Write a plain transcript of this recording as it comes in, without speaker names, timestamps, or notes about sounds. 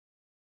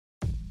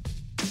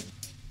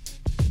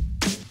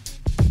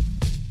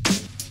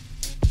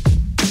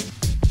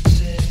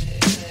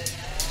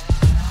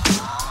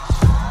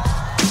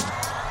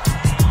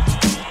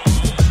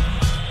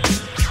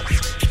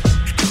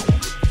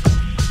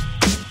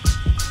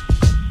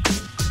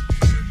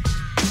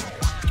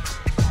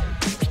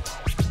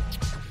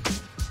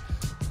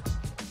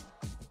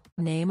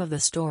Name of the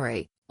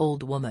story,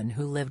 Old Woman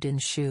Who Lived in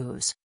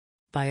Shoes.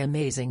 By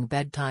Amazing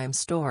Bedtime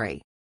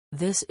Story.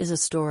 This is a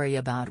story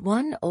about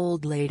one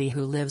old lady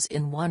who lives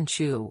in one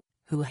shoe,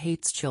 who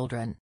hates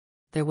children.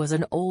 There was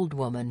an old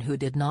woman who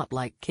did not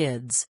like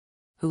kids,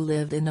 who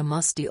lived in a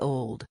musty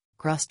old,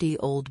 crusty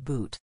old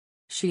boot.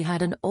 She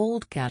had an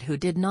old cat who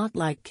did not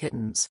like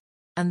kittens.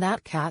 And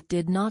that cat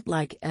did not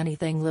like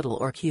anything little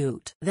or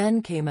cute.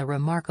 Then came a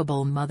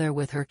remarkable mother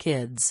with her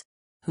kids,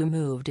 who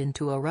moved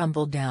into a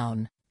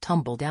rumble-down,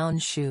 tumble-down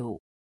shoe.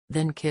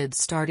 Then kids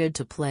started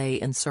to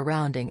play in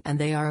surrounding and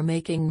they are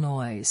making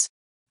noise.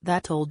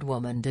 That old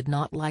woman did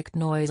not like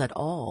noise at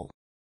all.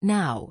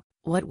 Now,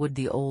 what would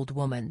the old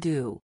woman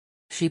do?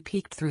 She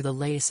peeked through the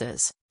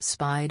laces,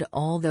 spied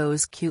all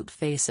those cute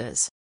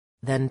faces.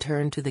 Then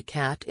turned to the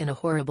cat in a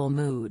horrible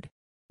mood.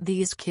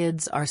 These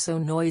kids are so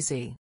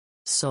noisy,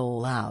 so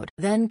loud.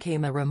 Then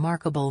came a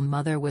remarkable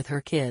mother with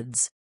her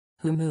kids,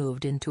 who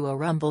moved into a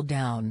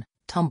rumble-down,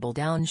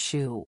 tumble-down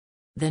shoe.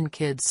 Then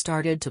kids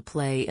started to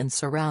play in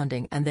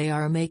surrounding and they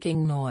are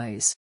making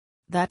noise.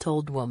 That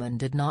old woman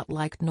did not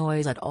like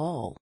noise at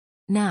all.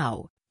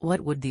 Now,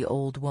 what would the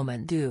old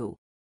woman do?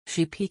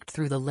 She peeked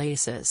through the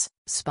laces,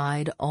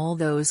 spied all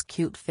those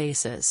cute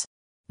faces.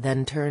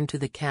 Then turned to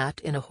the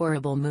cat in a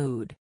horrible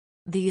mood.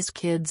 These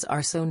kids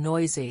are so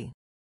noisy,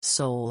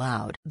 so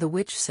loud. The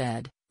witch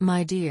said,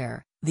 "My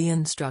dear, the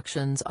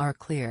instructions are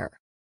clear.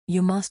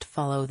 You must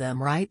follow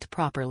them right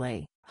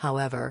properly,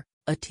 however,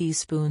 a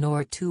teaspoon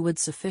or 2 would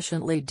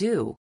sufficiently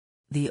do."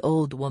 The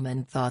old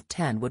woman thought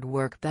 10 would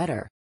work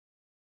better.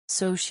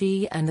 So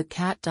she and the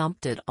cat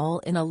dumped it all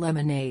in a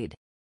lemonade.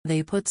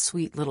 They put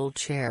sweet little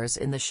chairs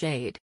in the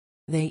shade.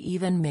 They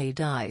even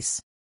made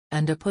ice.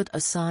 And put a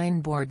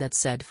signboard that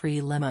said free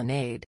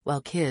lemonade.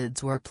 While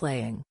kids were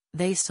playing,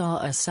 they saw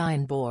a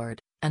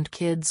signboard, and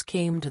kids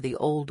came to the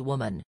old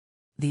woman.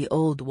 The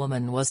old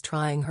woman was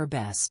trying her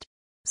best.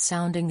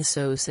 Sounding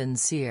so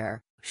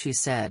sincere, she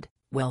said,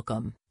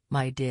 "Welcome,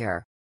 my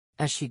dear."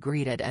 As she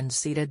greeted and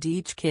seated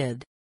each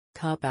kid.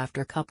 Cup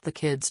after cup the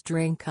kids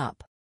drank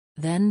up.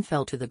 Then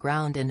fell to the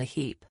ground in a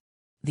heap.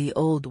 The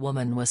old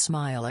woman was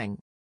smiling.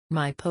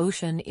 "My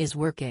potion is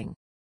working.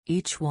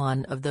 Each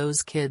one of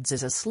those kids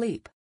is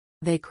asleep."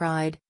 They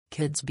cried,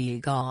 "Kids be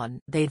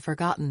gone." They'd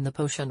forgotten the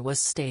potion was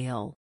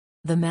stale.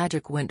 The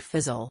magic went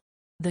fizzle.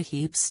 The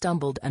heap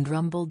stumbled and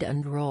rumbled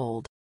and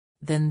rolled.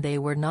 Then they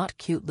were not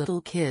cute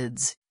little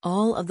kids,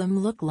 all of them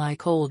looked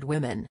like old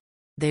women.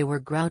 They were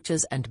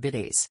grouches and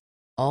biddies.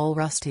 All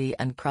rusty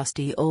and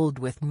crusty old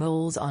with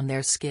moles on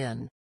their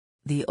skin.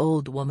 The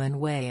old woman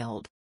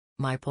wailed.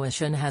 "My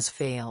potion has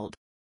failed.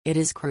 It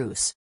is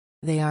cruse.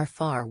 They are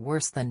far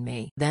worse than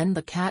me." Then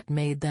the cat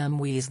made them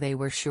wheeze. They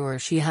were sure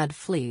she had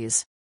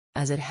fleas.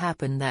 As it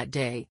happened that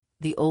day,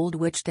 the old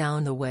witch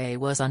down the way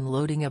was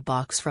unloading a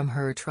box from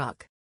her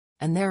truck.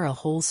 And there a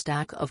whole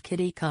stack of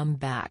kitty come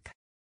back.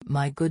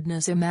 My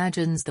goodness,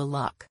 imagines the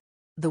luck.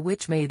 The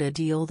witch made a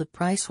deal, the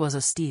price was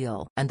a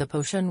steal and the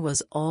potion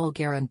was all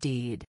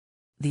guaranteed.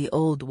 The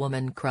old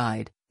woman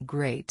cried,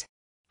 "Great!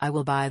 I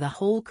will buy the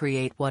whole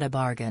crate, what a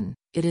bargain,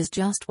 it is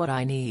just what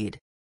I need."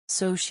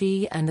 So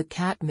she and the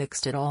cat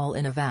mixed it all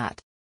in a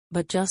vat.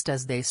 But just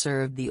as they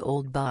served the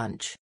old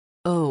bunch,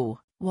 oh,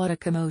 what a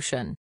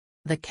commotion!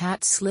 The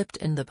cat slipped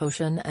in the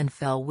potion and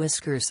fell,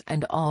 whiskers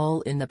and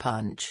all in the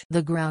punch.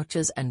 The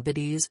grouches and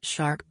biddies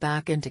shark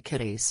back into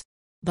kitties.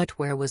 But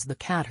where was the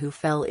cat who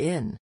fell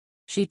in?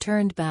 She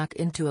turned back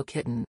into a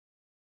kitten.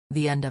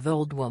 The end of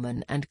Old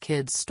Woman and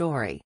Kid's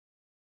story.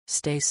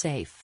 Stay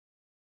safe.